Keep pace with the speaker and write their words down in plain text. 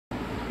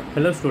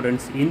Hello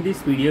students, in this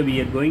video we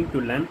are going to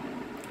learn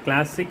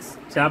class 6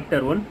 chapter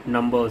 1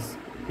 numbers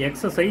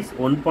exercise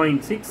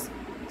 1.6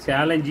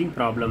 challenging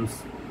problems.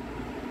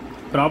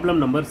 Problem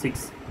number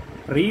 6.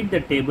 Read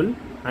the table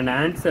and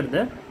answer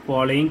the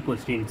following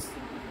questions.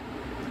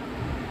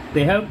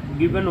 They have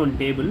given one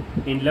table.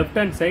 In left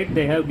hand side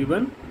they have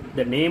given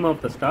the name of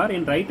the star.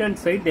 In right hand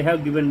side they have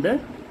given the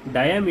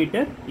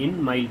diameter in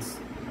miles.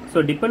 So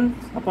depends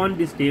upon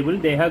this table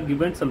they have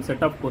given some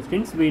set of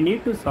questions. We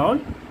need to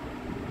solve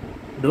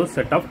those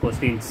set of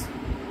questions.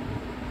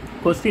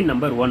 Question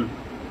number 1.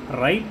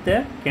 Write the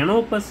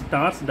canopus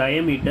star's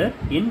diameter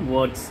in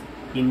words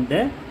in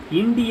the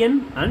Indian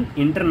and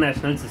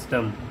international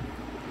system.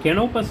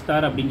 Canopus star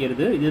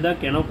அப்படிங்கிறது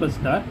இதுதான் canopus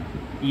star.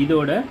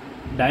 இதோட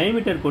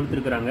diameter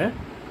கொடுத்திருக்காங்க.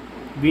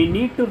 We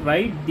need to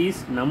write this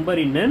number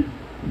in an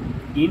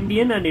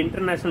Indian and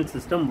international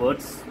system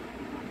words.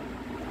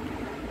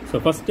 So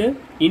first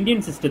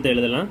Indian system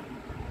எழுதலாம்.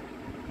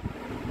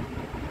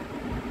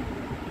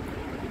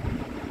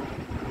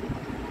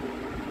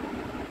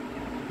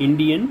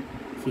 Indian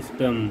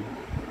system.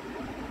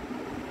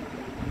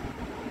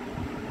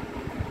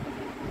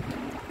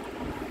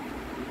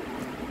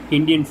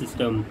 Indian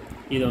system.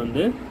 இது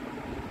வந்து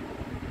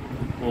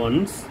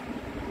ones,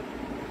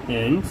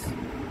 tens,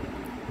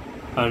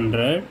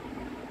 100,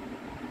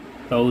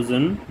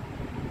 1000,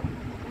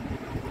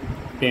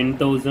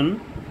 10,000,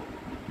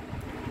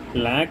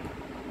 lakh,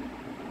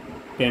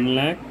 10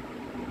 lakh,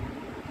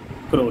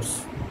 crores.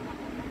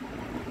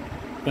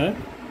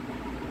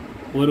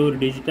 ஒரு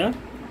டிஜிட்டா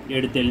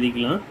எடுத்து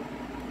எழுதிக்கலாம்.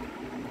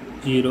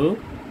 0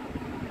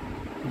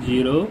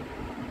 0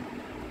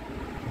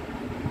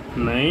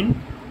 9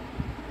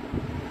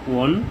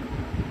 1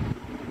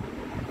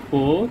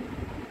 4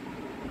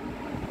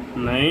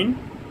 9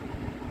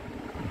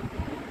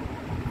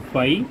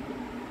 5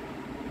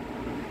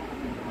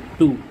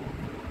 2.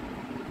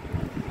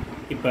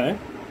 இப்போ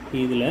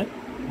இதில்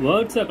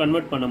வேர்ட்ஸை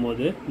கன்வெர்ட்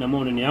பண்ணும்போது நம்ம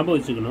ஒன்று ஞாபகம்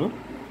வச்சுக்கணும்.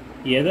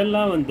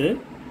 எதெல்லாம் வந்து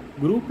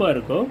குரூப்பாக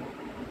இருக்கோ,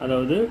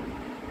 அதாவது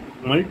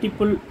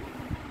மல்டிபிள்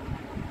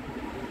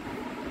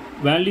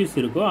வேல்யூஸ்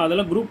இருக்கோ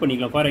அதெல்லாம் குரூப்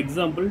பண்ணிக்கலாம். For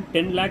example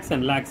 10 lakhs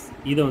and lakhs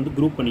இதை வந்து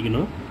குரூப்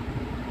பண்ணிக்கணும்.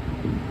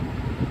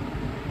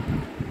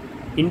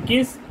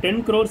 இன்கேஸ் 10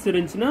 crores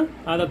இருந்துச்சுன்னா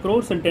அதை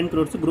crores and 10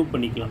 crores குரூப்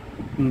பண்ணிக்கலாம்.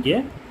 இங்கே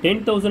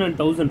 10,000 and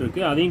 1000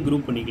 இருக்குது, அதையும்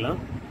குரூப் பண்ணிக்கலாம்.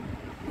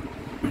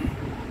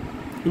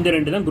 இந்த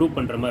ரெண்டு தான் குரூப்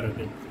பண்ணுற மாதிரி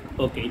இருக்குது.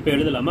 ஓகே, இப்போ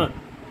எழுதலாமா?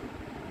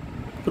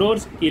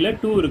 crores கீழே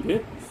 2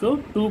 இருக்குது. So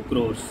 2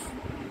 crores.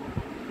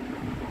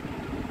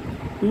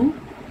 2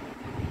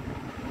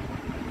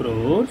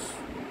 crores.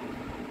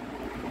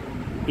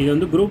 இது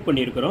வந்து குரூப்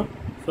பண்ணியிருக்கிறோம்.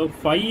 ஸோ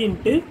 5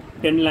 into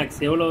 10 lakhs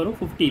எவ்வளோ வரும்?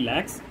 50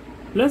 lakhs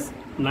plus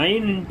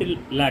 9 into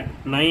lakh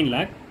 9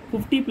 lakh.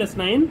 50 plus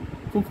 9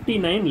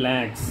 59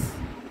 lakhs.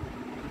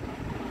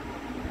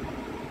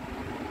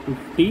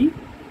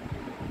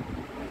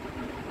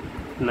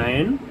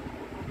 59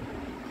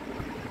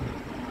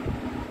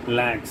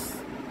 lakhs.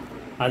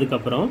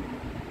 அதுக்கப்புறம்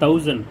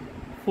 1000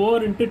 4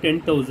 into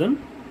 10,000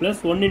 plus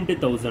 1 into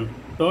 1000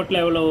 டோட்டல்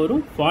எவ்வளோ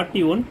வரும்?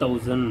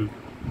 41,000.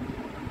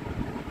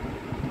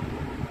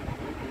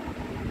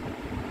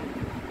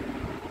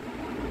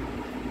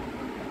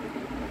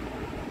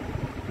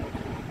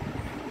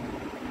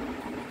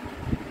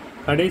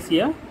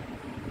 கடைசியாக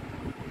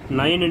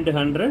 9 into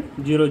 100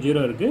 0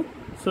 0 இருக்குது.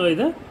 ஸோ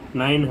இதை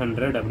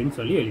 900 அப்படின்னு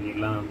சொல்லி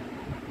எழுதிடலாம்.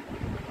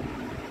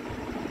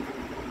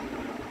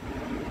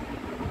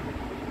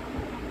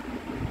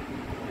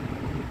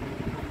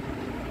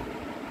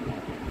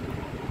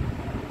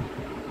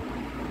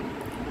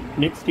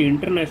 நெக்ஸ்ட்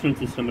இன்டர்நேஷ்னல்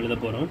சிஸ்டம் எழுத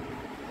போகிறோம்.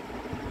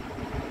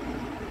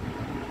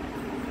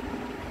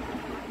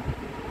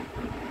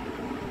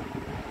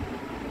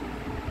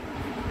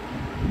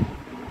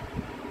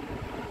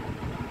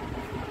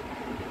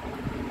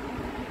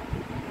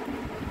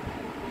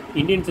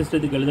 இந்தியன்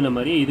சிஸ்டத்துக்கு எழுதின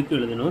மாதிரி இதுக்கு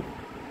எழுதணும்.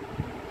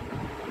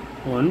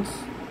 Once,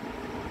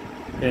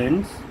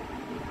 tense,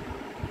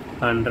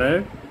 100,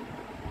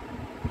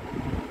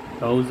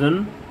 1000,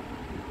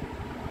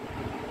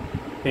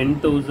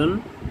 10,000,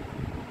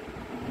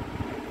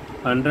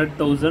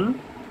 100,000,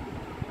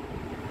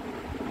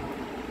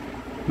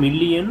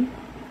 million,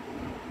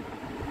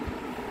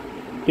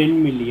 10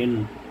 million.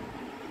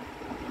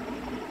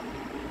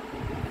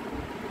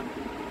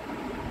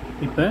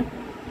 இப்போ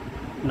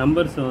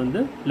நம்பர்ஸை வந்து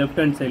லெஃப்ட்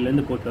ஹேண்ட்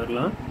சைட்லேருந்து போட்டு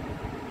வரலாம்.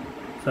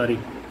 Sorry,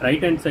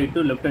 right hand side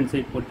to left hand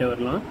side போட்டு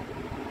வரலாம்.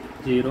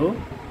 0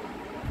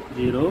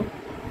 0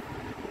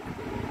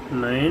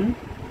 9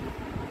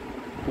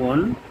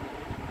 1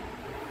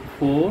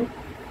 4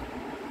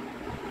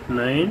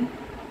 9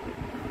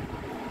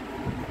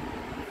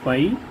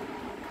 5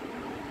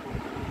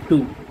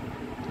 2.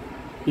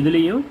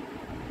 இதுலேயும்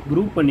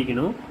குரூப்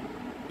பண்ணிக்கணும்.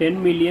 10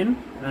 million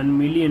அண்ட்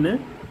மில்லியனை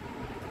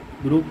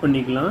குரூப்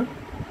பண்ணிக்கலாம்.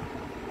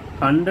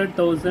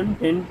 100,000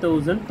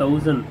 10,000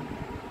 1000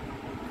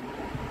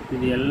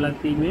 இது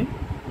எல்லாத்தையுமே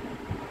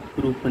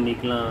குரூப்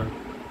பண்ணிக்கலாம்.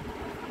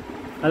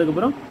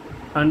 அதுக்கப்புறம்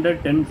 100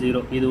 10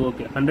 0 இது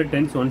ஓகே. 100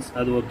 10s 1s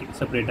அது ஓகே,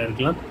 செப்பரேட்டாக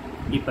இருக்கலாம்.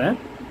 இப்போ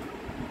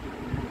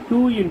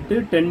 2 into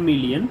 10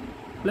 million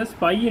plus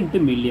 5 into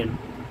million.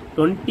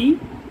 20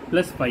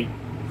 plus 5.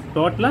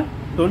 Total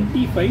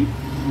 25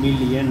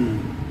 million.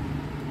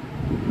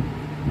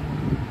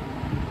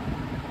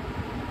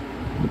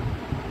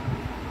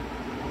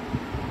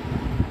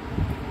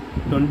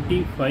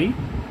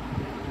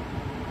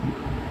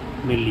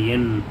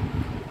 million.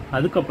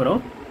 அதுக்கப்புறம்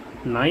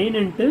 9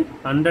 into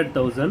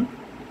 100,000,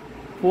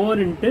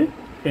 4 into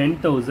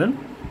 10,000,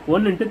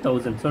 1 into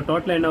 1000. So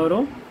total என்ன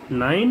வரும்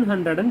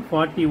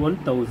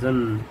 941,000.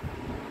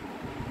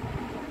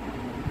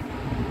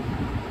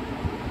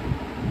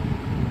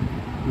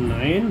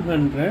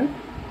 941,000.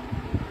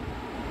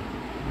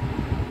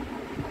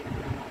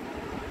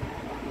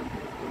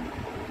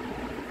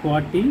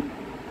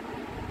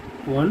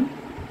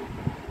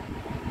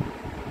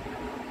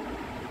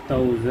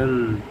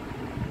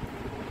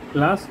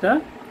 Last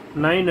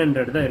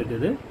 900 தான்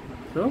இருக்குது.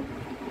 So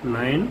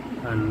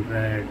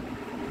 900.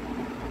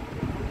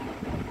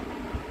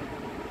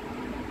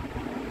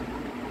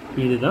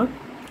 இதுதான்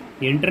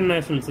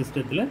இன்டர்நேஷனல்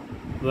சிஸ்டத்தில்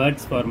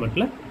வேர்ட்ஸ்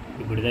ஃபார்மேட்டில்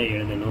இப்படி தான்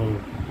எழுதணும்.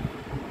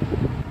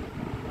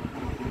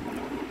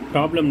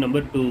 Problem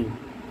number 2.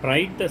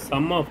 Write the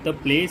sum of the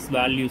place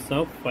values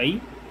of 5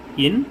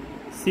 in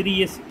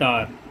Sirius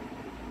star.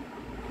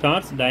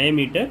 Star's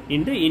diameter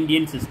in the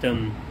Indian system.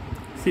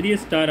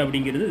 Sirius star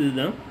அப்படிங்கிறது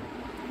இதுதான்.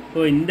 ஸோ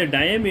இந்த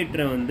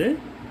டயமீட்டரை வந்து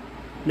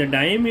இந்த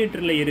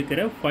டயமீட்டரில் இருக்கிற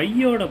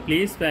 5ஓட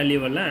பிளேஸ்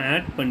வேல்யூவெல்லாம்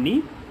ஆட் பண்ணி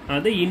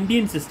அதை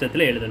இந்தியன்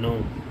சிஸ்டத்தில்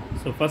எழுதணும்.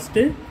 ஸோ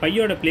ஃபஸ்ட்டு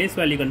 5ஓட பிளேஸ்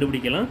வேல்யூ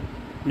கண்டுபிடிக்கலாம்,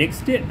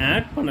 நெக்ஸ்ட்டு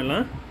ஆட்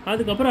பண்ணலாம்,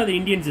 அதுக்கப்புறம் அதை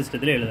இந்தியன்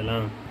சிஸ்டத்தில்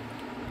எழுதலாம்.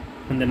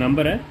 அந்த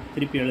நம்பரை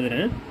திருப்பி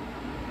எழுதுகிறேன்.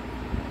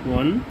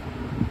 1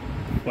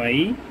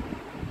 5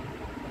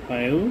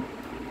 5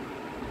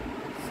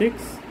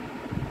 6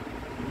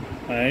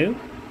 5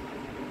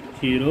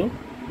 0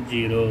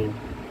 0.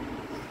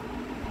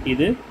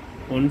 இது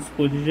 1's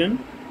position,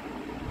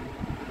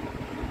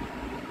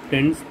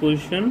 10's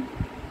position,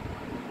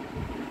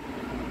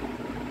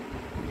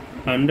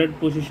 100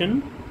 position,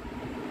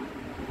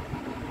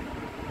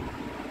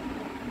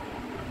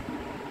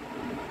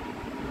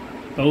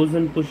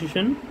 1000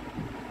 position,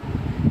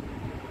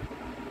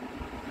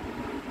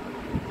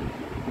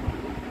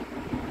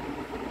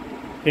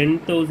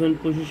 10,000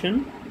 position,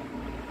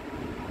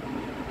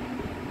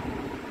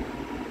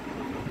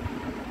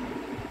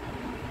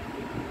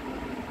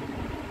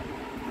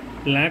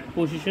 1,00,000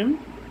 position,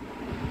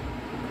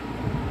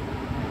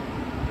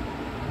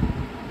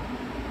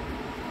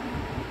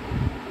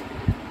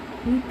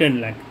 10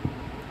 lakh.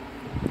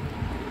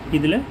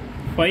 இதில்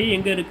 5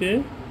 எங்கே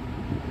இருக்குது?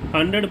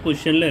 100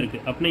 பொசிஷனில்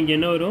இருக்குது. அப்படின்னா இங்கே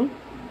என்ன வரும்?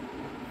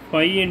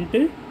 5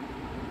 into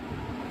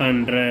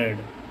 100.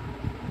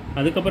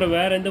 அதுக்கப்புறம்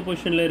வேறு எந்த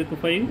பொசிஷனில்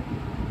இருக்குது? 5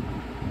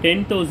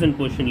 10,000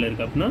 பொசிஷனில்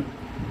இருக்குது. அப்படின்னா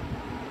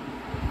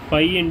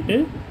 5 into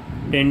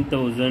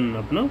 10,000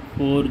 அப்படின்னா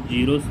 4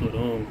 zeros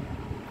வரும்.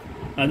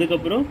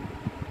 அதுக்கப்புறம்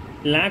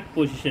lakh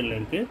பொசிஷனில்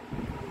இருக்குது.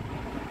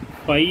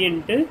 5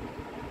 into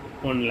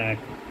 1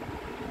 lakh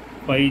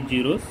 5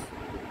 zeros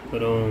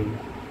வரும்.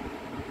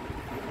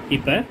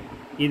 இப்போ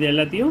இது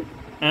எல்லாத்தையும்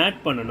ஆட்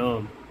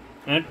பண்ணணும்.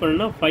 ஆட்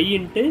பண்ணணும்னா 5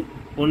 into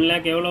 1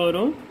 lakh எவ்வளோ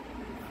வரும்?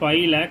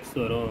 5 lakhs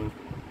வரும்.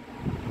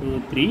 2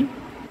 3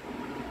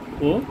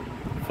 4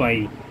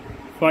 5.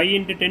 5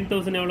 into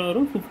 10,000 எவ்வளோ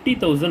வரும்?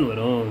 50,000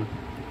 வரும்.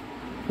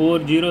 4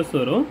 zeros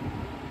வரும்.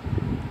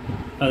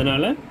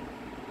 அதனால்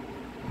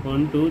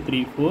 1 2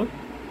 3 4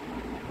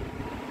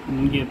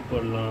 இங்கே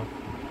போடலாம்.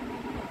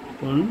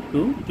 1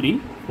 2 3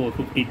 4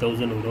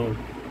 50,000 வரும்.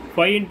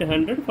 5 into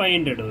 100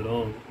 500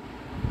 வரும்.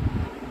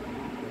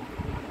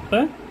 இப்போ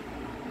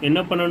என்ன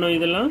பண்ணணும்?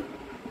 இதெல்லாம்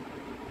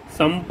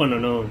சம்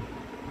பண்ணணும்.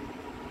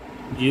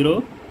 0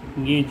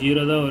 இங்கே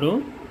 0 தான்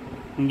வரும்.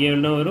 இங்கே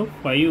என்ன வரும்?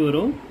 5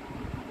 வரும்.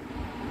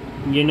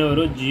 இங்கே என்ன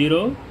வரும்?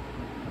 0.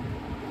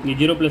 இங்கே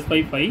 0 +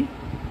 5 5.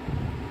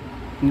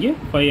 இங்கே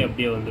 5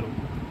 அப்படியே வந்துடும்.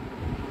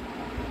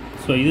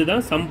 ஸோ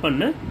இதுதான் சம்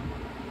பண்ண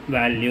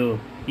வேல்யூ.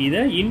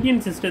 இதை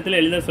இந்தியன் சிஸ்டத்தில்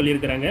எழுத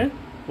சொல்லியிருக்கிறாங்க.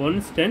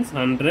 1s 10s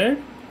 100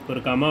 ஒரு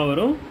கமா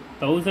வரும்.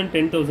 1000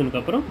 10,000க்கு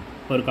அப்புறம்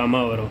ஒரு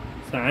கமா வரும்.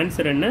 ஸோ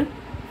ஆன்சர் என்ன?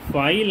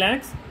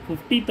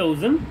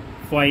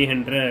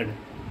 5,50,500.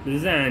 This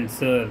is the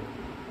answer.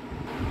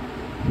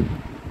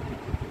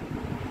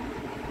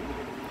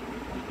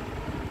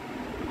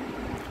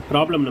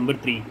 Problem number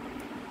 3.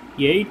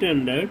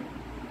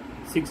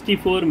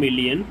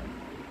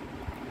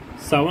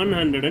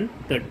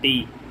 864,730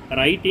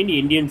 write in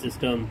Indian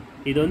system.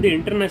 இது வந்து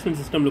இன்டர்நேஷனல்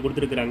சிஸ்டமில்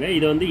கொடுத்துருக்குறாங்க.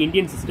 இதை வந்து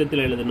இந்தியன்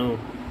சிஸ்டத்தில் எழுதணும்.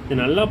 இது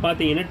நல்லா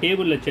பார்த்தீங்கன்னா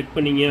டேபிளில் செக்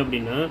பண்ணிங்க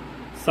அப்படின்னா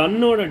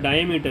சன்னோட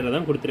டயமீட்டரை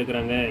தான்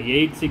கொடுத்துருக்குறாங்க.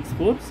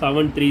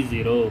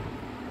 864,730.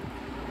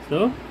 ஸோ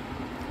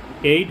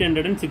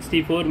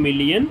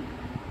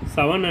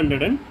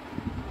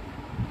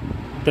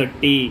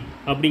 864,730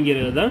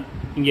 அப்படிங்கிறது தான்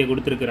இங்கே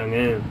கொடுத்துருக்குறாங்க.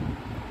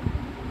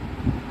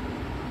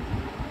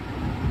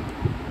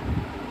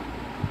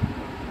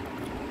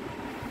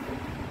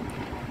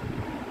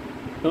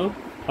 ஸோ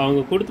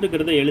அவங்க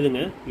கொடுத்துருக்கிறத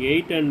எழுதுங்க.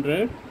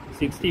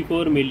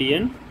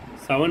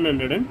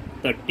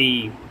 864,730.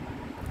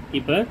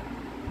 இப்போ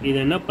இது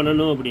என்ன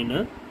பண்ணணும் அப்படின்னா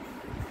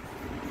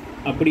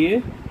அப்படியே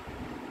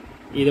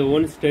இதை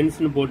ஒன்ஸ்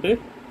டென்ஸ்னு போட்டு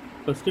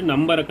ஃபஸ்ட்டு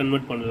நம்பரை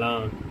கன்வெர்ட்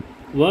பண்ணலாம்.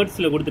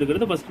 வேர்ட்ஸில்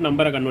கொடுத்துருக்கிறது ஃபஸ்ட்டு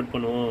நம்பரை கன்வெர்ட்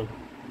பண்ணுவோம்.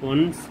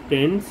 Once,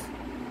 tense,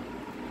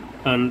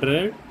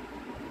 100,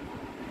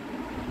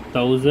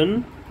 1000,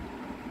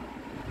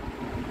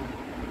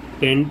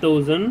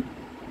 10,000,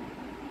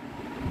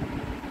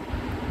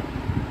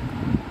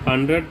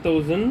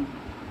 100,000,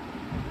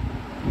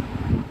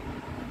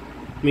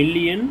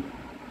 million,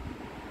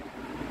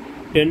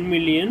 10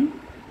 million,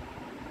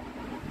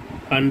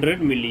 100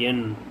 million.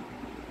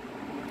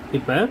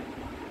 இப்போ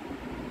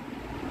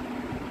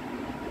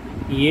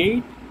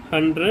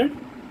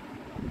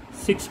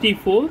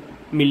 864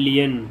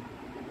 million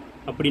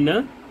அப்படின்னா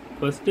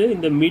ஃபஸ்ட்டு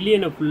இந்த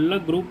மில்லியனை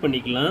ஃபுல்லாக குரூப்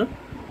பண்ணிக்கலாம்.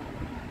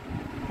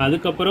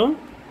 அதுக்கப்புறம்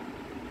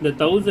இந்த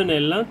 1000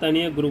 எல்லாம்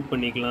தனியாக குரூப்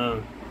பண்ணிக்கலாம்.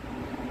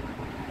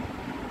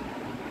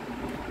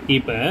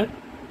 இப்போ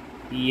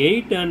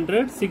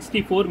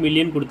 864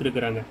 மில்லியன்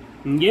கொடுத்துருக்குறாங்க.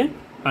 இங்கே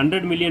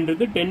 100 மில்லியன்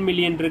இருக்குது, 10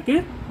 மில்லியன்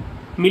இருக்குது,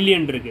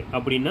 மில்லியன் இருக்குது.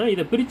 அப்படின்னா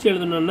இதை பிரித்து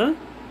எழுதணும்னா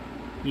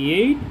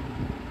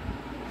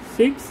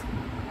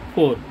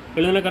 864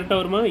 எழுதுனா கரெக்டாக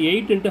வருமா?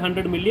 8 ×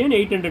 100 million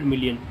 800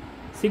 million,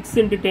 6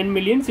 × 10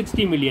 million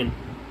 60 million,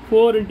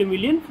 4 ×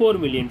 million 4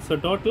 million. So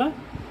டோட்டலாக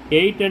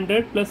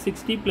 800 +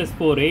 60 +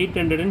 4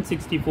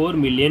 864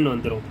 மில்லியன்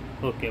வந்துடும்.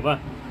 ஓகேவா?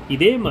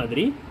 இதே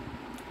மாதிரி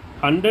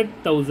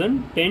 100,000,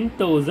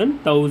 10,000,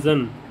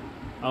 1000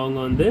 அவங்க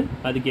வந்து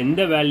அதுக்கு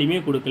எந்த வேல்யூமே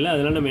கொடுக்கல.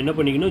 அதனால் நம்ம என்ன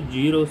பண்ணிக்கணும்?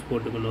 ஜீரோஸ்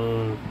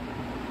போட்டுக்கணும்.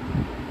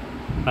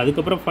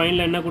 அதுக்கப்புறம்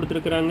ஃபைனலில் என்ன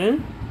கொடுத்துருக்குறாங்க?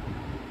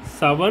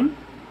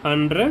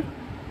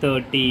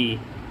 730.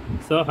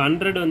 ஸோ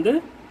 100 வந்து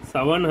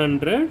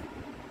 700,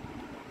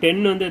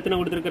 10 வந்து எத்தனை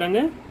கொடுத்துருக்குறாங்க?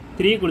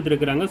 3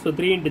 கொடுத்துருக்குறாங்க. ஸோ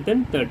 3 × 10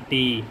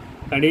 30.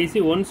 கடைசி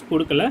ஒன்ஸ்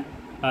கொடுக்கல,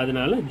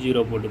 அதனால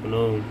ஜீரோ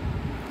போட்டுக்கணும்.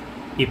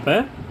 இப்போ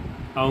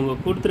அவங்க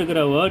கொடுத்துருக்கிற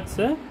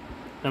வேர்ட்ஸை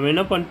நம்ம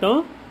என்ன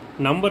பண்ணிட்டோம்?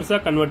 நம்பர்ஸாக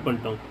கன்வெர்ட்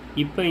பண்ணிட்டோம்.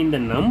 இப்போ இந்த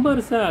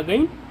நம்பர்ஸை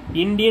அகைன்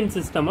இந்தியன்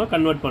சிஸ்டமாக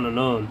கன்வெர்ட்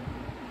பண்ணணும்.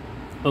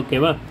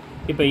 ஓகேவா?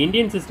 இப்போ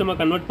இந்தியன் சிஸ்டமாக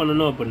கன்வெர்ட்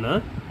பண்ணணும் அப்படின்னா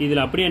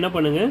இதில் அப்படியே என்ன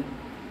பண்ணுங்கள்?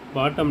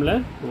 பாட்டமில்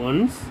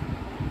once,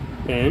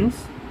 tense,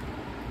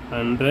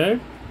 100,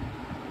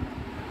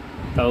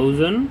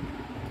 1000,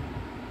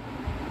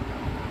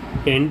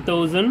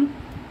 10,000,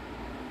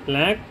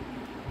 lakh,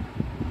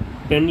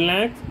 10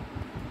 lakhs,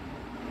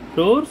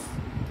 crores,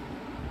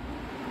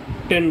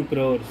 10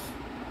 crores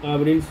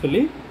அப்படின்னு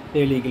சொல்லி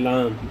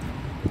எழுதிக்கலாம்.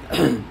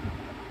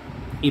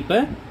 இப்போ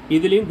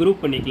இதுலேயும்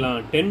குரூப் பண்ணிக்கலாம்.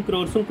 10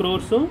 crores-உம்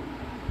crores-உம்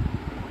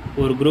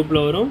ஒரு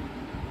குரூப்பில் வரும்.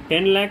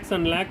 10 lakhs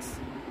and lakhs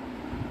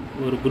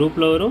ஒரு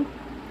குரூப்பில் வரும்.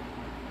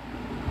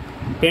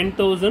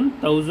 10,000,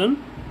 1000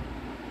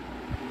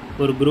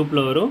 ஒரு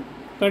குரூப்பில் வரும்.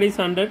 கடைசி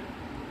 100,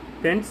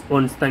 tens,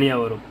 ones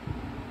தனியாக வரும்.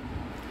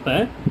 இப்போ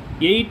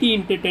 80 ×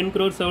 10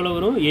 crores எவ்வளோ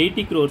வரும்?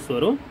 80 crores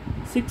வரும்.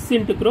 6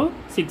 × crore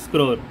 6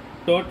 crore.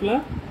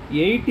 டோட்டலாக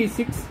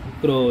 86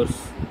 crores.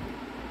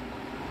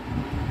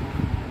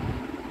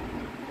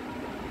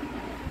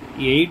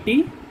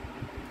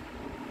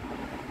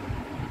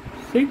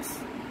 86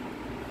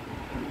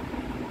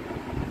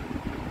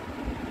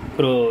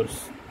 crores.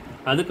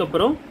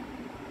 அதுக்கப்புறம்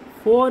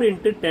 4 ×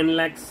 10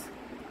 lakhs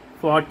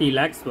 40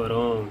 lakhs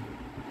வரும்.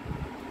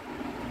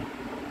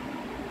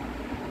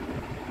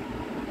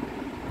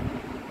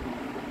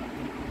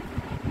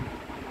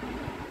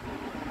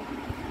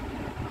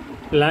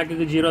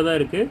 லேக்குக்கு 0 தான்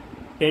இருக்குது,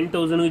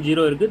 10,000க்கு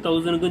 0 இருக்குது,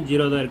 1000க்கும்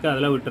 0 தான் இருக்குது.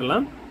 அதெல்லாம்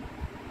விட்டுடலாம்.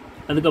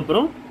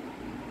 அதுக்கப்புறம்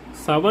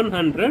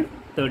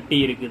 730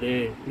 இருக்குது.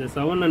 இந்த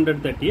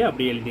 730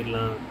 அப்படியே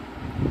எழுதிடலாம்.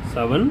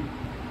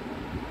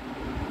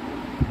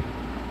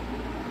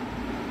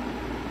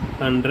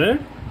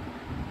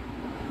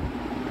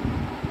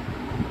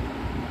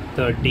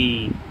 730.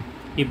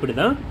 இப்படி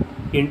தான்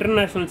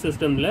இன்டர்நேஷ்னல்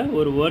சிஸ்டமில்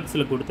ஒரு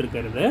வேர்ட்ஸில்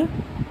கொடுத்துருக்கிறத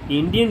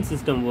இந்தியன்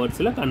சிஸ்டம்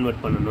வேர்ட்ஸில்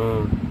கன்வெர்ட்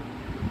பண்ணணும்.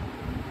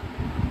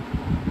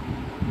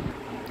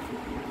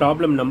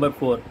 Problem number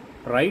 4.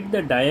 Write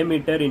the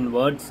diameter in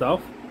words of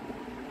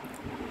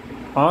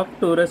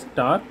Arcturus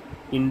star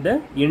in the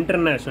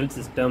international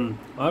system.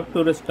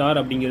 Arcturus star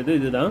அப்படிங்கிறது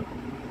இதுதான்.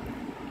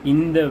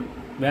 இந்த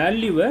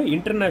வேல்யூவை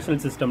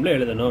இன்டர்நேஷ்னல் சிஸ்டமில்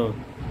எழுதணும்.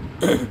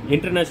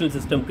 இன்டர்நேஷ்னல்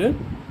சிஸ்டம்க்கு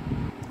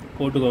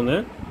போட்டுக்கோங்க.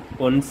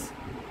 Once,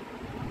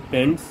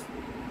 tense,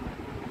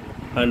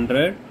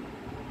 100,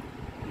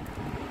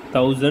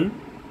 1000,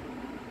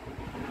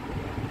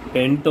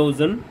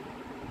 10,000,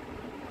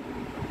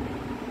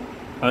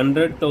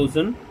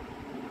 100,000,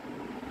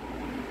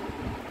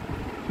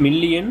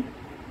 million,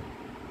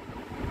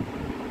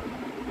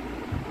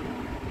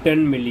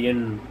 10 million.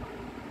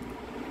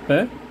 இப்போ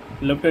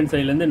லெஃப்ட் ஹேண்ட்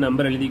சைட்லேருந்து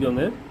நம்பர்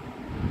எழுதிக்கோங்க.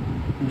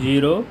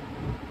 0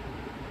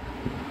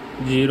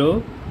 0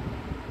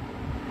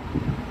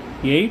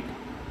 8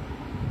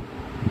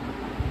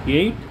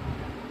 8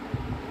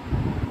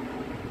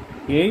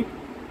 8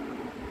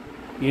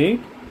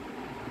 8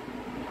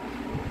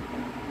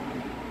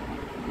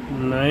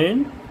 9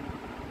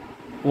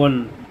 1.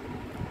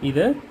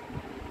 இதை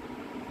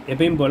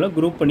எப்பயும் போல்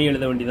குரூப் பண்ணி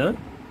எழுத வேண்டியதான்.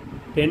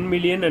 10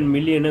 மில்லியன் அண்ட்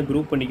மில்லியனை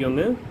குரூப்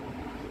பண்ணிக்கோங்க.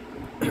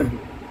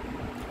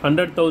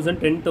 100,000,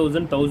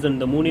 10,000, 1000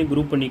 இந்த மூணையும்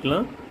குரூப்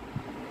பண்ணிக்கலாம்.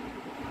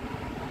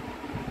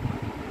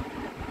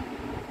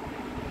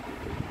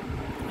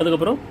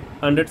 அதுக்கப்புறம்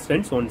hundreds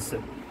tense once.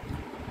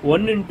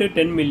 1 into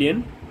 10 million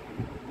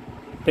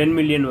 10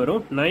 million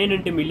வரும். 9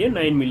 into million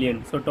 9 million.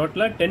 ஸோ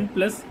டோட்டலாக 10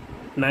 plus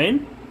 9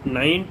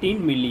 19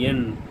 million.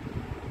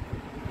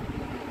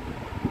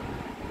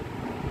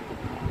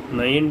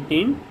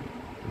 19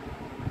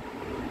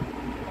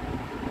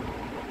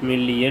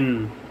 million.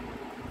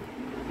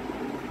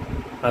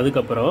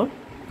 அதுக்கப்புறம்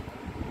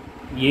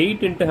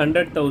 8 into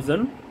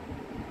 100,000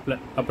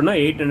 அப்படின்னா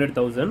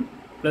 800,000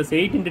 plus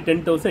 8 into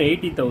 10,000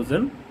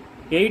 80,000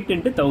 8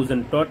 into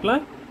 1000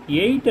 டோட்டலாக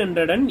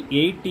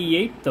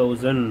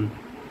 888,000.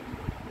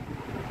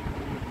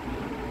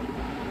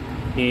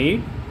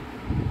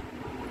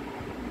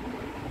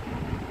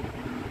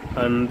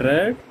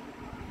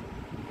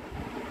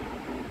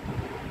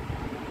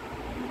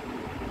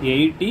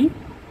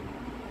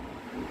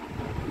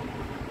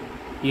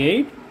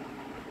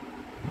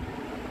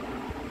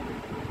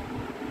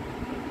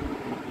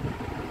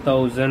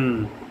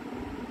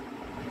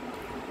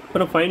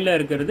 அப்புறம் ஃபைனலாக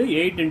இருக்கிறது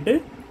 8 into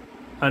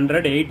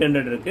 100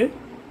 800 இருக்கு.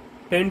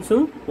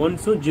 டென்ஸும்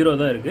ஒன்ஸும் 0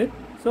 தான் இருக்கு.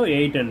 ஸோ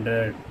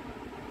 800.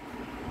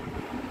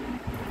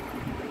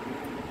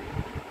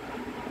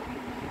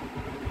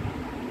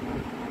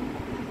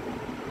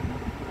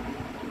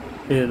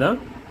 இதுதான்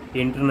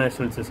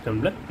இன்டர்நேஷனல்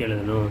சிஸ்டமில்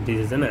எழுதணும்.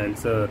 This is an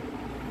answer.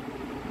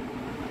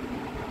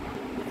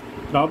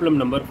 Problem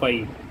number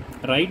 5.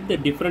 Write the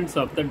difference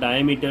of the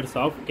diameters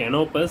of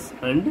Canopus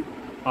and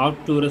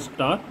Arcturus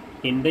star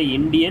in the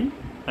Indian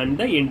and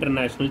the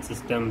international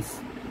systems.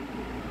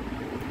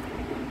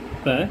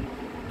 இப்போ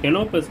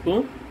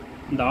கெனோபஸ்க்கும்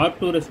இந்த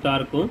ஆர்க்டூரஸ்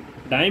ஸ்டாருக்கும்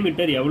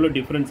டயமீட்டர் எவ்வளோ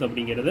டிஃப்ரென்ஸ்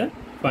அப்படிங்கிறத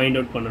ஃபைண்ட்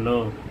அவுட்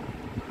பண்ணணும்.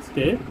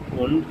 ஃபஸ்ட்டு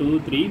 1 2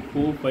 3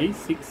 4 5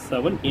 6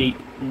 7 8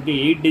 இங்கே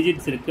 8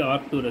 digits இருக்குது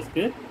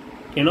ஆர்க்டூரஸ்க்கு.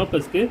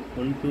 கெனோபஸ்க்கு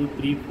 1 2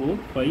 3 4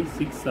 5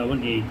 6 7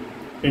 8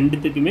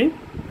 ரெண்டுத்துக்குமே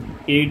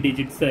 8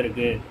 டிஜிட்ஸ் தான்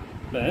இருக்குது.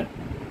 இப்போ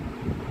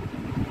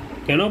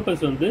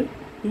கெனோபஸ் வந்து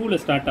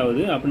 2ல் ஸ்டார்ட்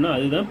ஆகுது அப்படின்னா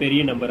அதுதான்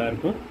பெரிய நம்பராக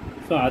இருக்கும்.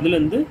 ஸோ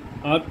அதுலேருந்து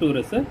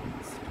ஆர்க்டூரஸை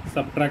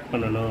சப்ட்ராக்ட்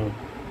பண்ணணும்.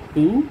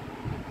 2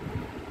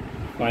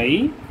 5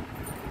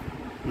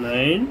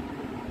 9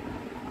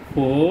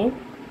 4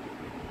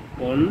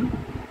 1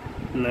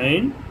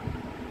 9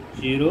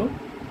 0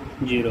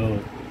 0.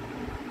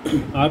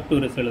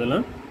 ஆர்க்டூரஸ்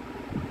எழுதலாம்.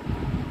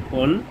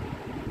 1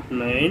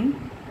 9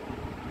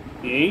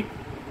 8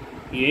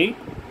 8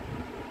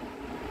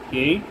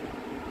 8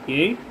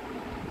 8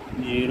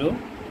 0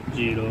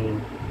 0.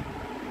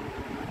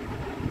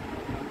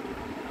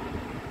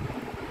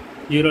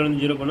 0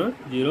 0 பண்ணால்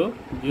 0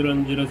 0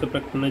 0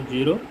 சப்ட்ராக்ட் பண்ணால்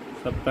 0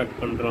 சப்ட்ராக்ட்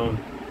பண்ணுறோம்.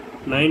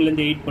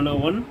 9லேருந்து 8 பண்ணால்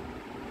 1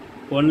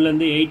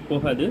 1லேருந்து 8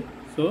 போகாது.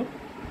 ஸோ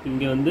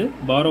இங்கே வந்து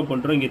பாரோ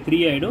பண்ணுறோம். இங்கே 3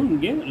 ஆகிடும்,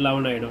 இங்கே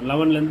 11 ஆகிடும்.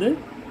 11லேருந்து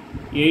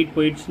 8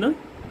 போயிடுச்சுன்னா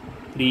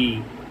 3.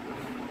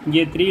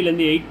 இங்கே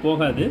 3லேருந்து 8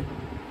 போகாது.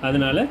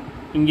 அதனால்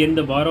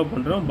இங்கேருந்து பாரோ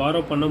பண்ணுறோம். பாரோ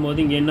பண்ணும் போது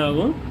இங்கே என்ன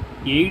ஆகும்?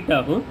 8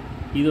 ஆகும்.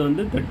 இது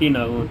வந்து 13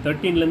 ஆகும்.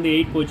 13லேருந்து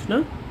 8 போச்சுன்னா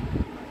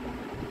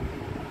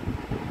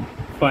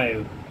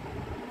 5.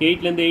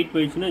 8லேருந்து 8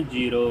 போயிடுச்சுன்னா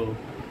 0.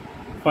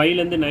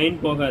 5லேருந்து 9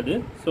 போகாது.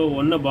 ஸோ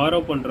 1 பாரோ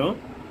பண்ணுறோம்.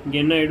 இங்கே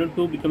என்ன ஆகிடும்?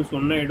 2 பிகம்ஸ்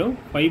 1 ஆகிடும்.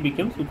 5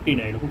 பிகம்ஸ் 15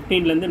 ஆகிடும்.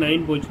 15லேருந்து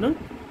 9 போச்சுன்னா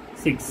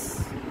 6.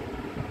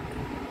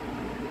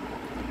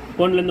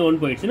 1லேருந்து 1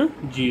 போயிடுச்சுன்னா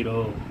 0.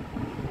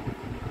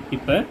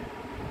 இப்போ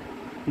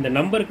இந்த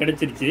நம்பர்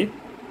கிடச்சிருச்சு.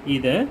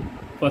 இதை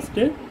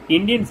ஃபஸ்ட்டு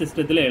இந்தியன்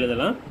சிஸ்டத்தில்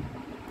எழுதலாம்.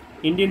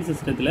 இந்தியன்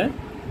சிஸ்டத்தில்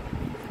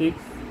 6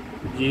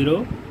 0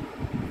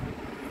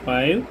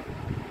 5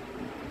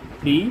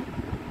 3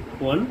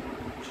 1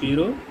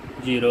 0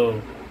 0.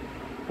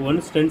 1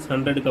 10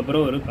 100க்கு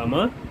அப்புறம் ஒரு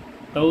கமா,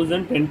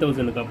 1000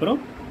 10,000க்கு அப்புறம்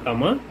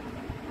கமா,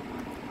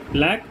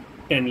 lakh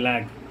 10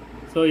 lakh.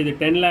 ஸோ இது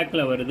 10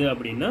 lakhல வருது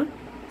அப்படின்னா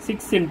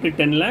 6 into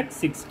 10 lakh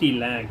 60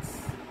 lakhs.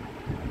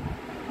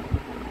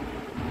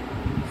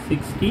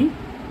 60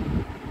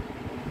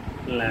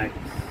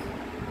 lakhs.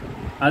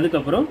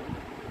 அதுக்கப்புறம்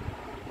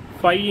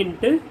 5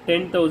 into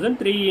 10,000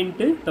 3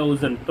 into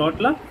 1000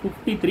 டோட்டலாக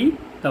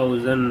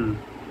 53,000.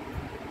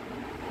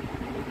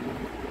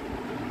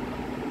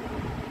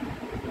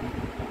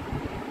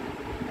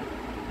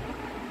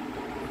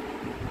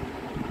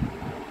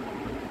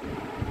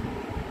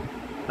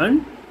 and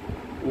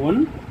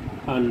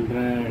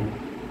 100.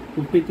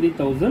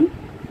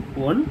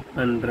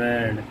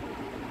 53,100.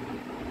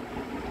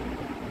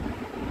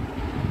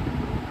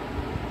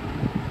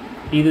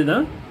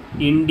 இதுதான்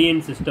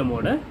இந்தியன்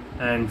சிஸ்டமோட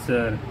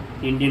ஆன்சர்.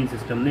 இந்தியன்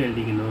சிஸ்டம்னு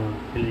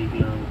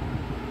எழுதிக்கலாம்.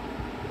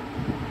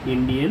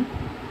 Indian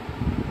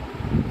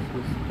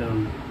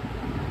system.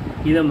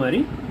 இதை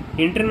மாதிரி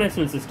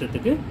இன்டர்நேஷ்னல்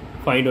சிஸ்டத்துக்கு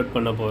ஃபைண்ட் அவுட்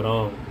பண்ண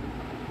போகிறோம்.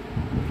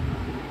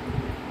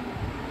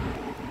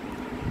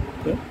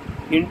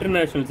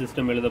 இன்டர்நேஷ்னல்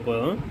சிஸ்டம் எழுத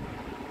போகிறோம்.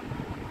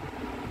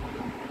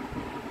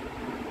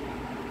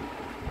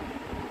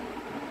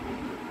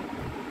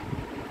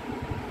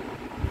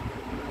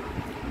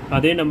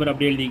 அதே நம்பர்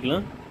அப்படியே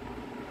எழுதிக்கலாம்.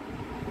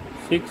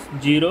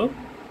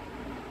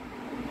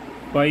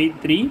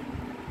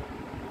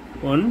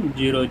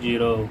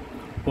 6053,100.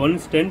 1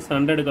 10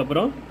 100க்கு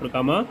அப்புறம் ஒரு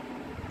கமா,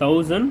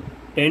 1000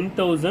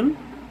 10,000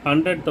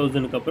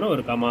 100,000க்கு அப்புறம்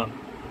ஒரு கமா,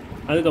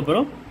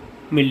 அதுக்கப்புறம்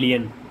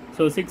மில்லியன்.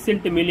 ஸோ 6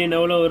 into மில்லியன்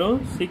எவ்வளோ வரும்?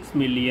 6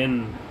 மில்லியன்.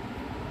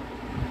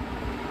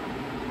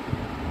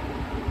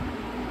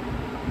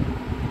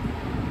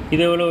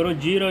 இது எவ்வளோ வரும்?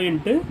 0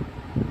 into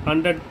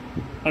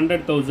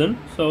 100,000.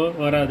 ஸோ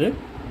வராது.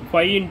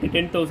 5 into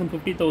 10,000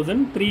 50,000,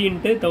 3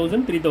 into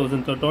 1,000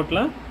 3,000. ஸோ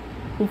டோட்டலாக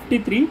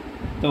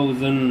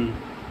 53,000.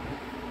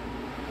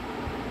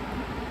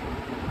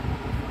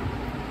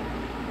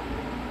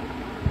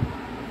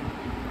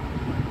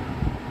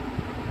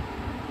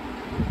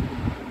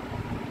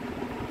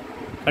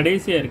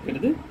 கடைசியாக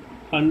இருக்கிறது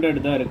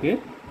 100 தான் இருக்குது.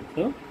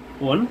 ஸோ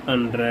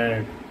 100.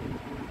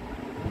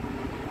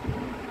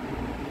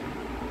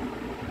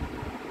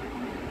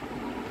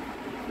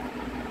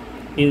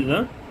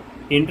 இதுதான்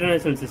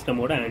international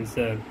சிஸ்டமோட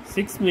answer.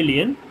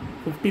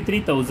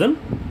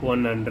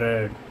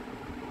 6,53,100.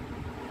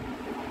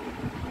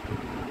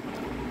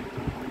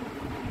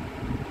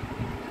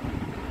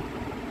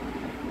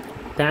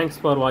 Thanks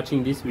for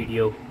watching this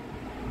video.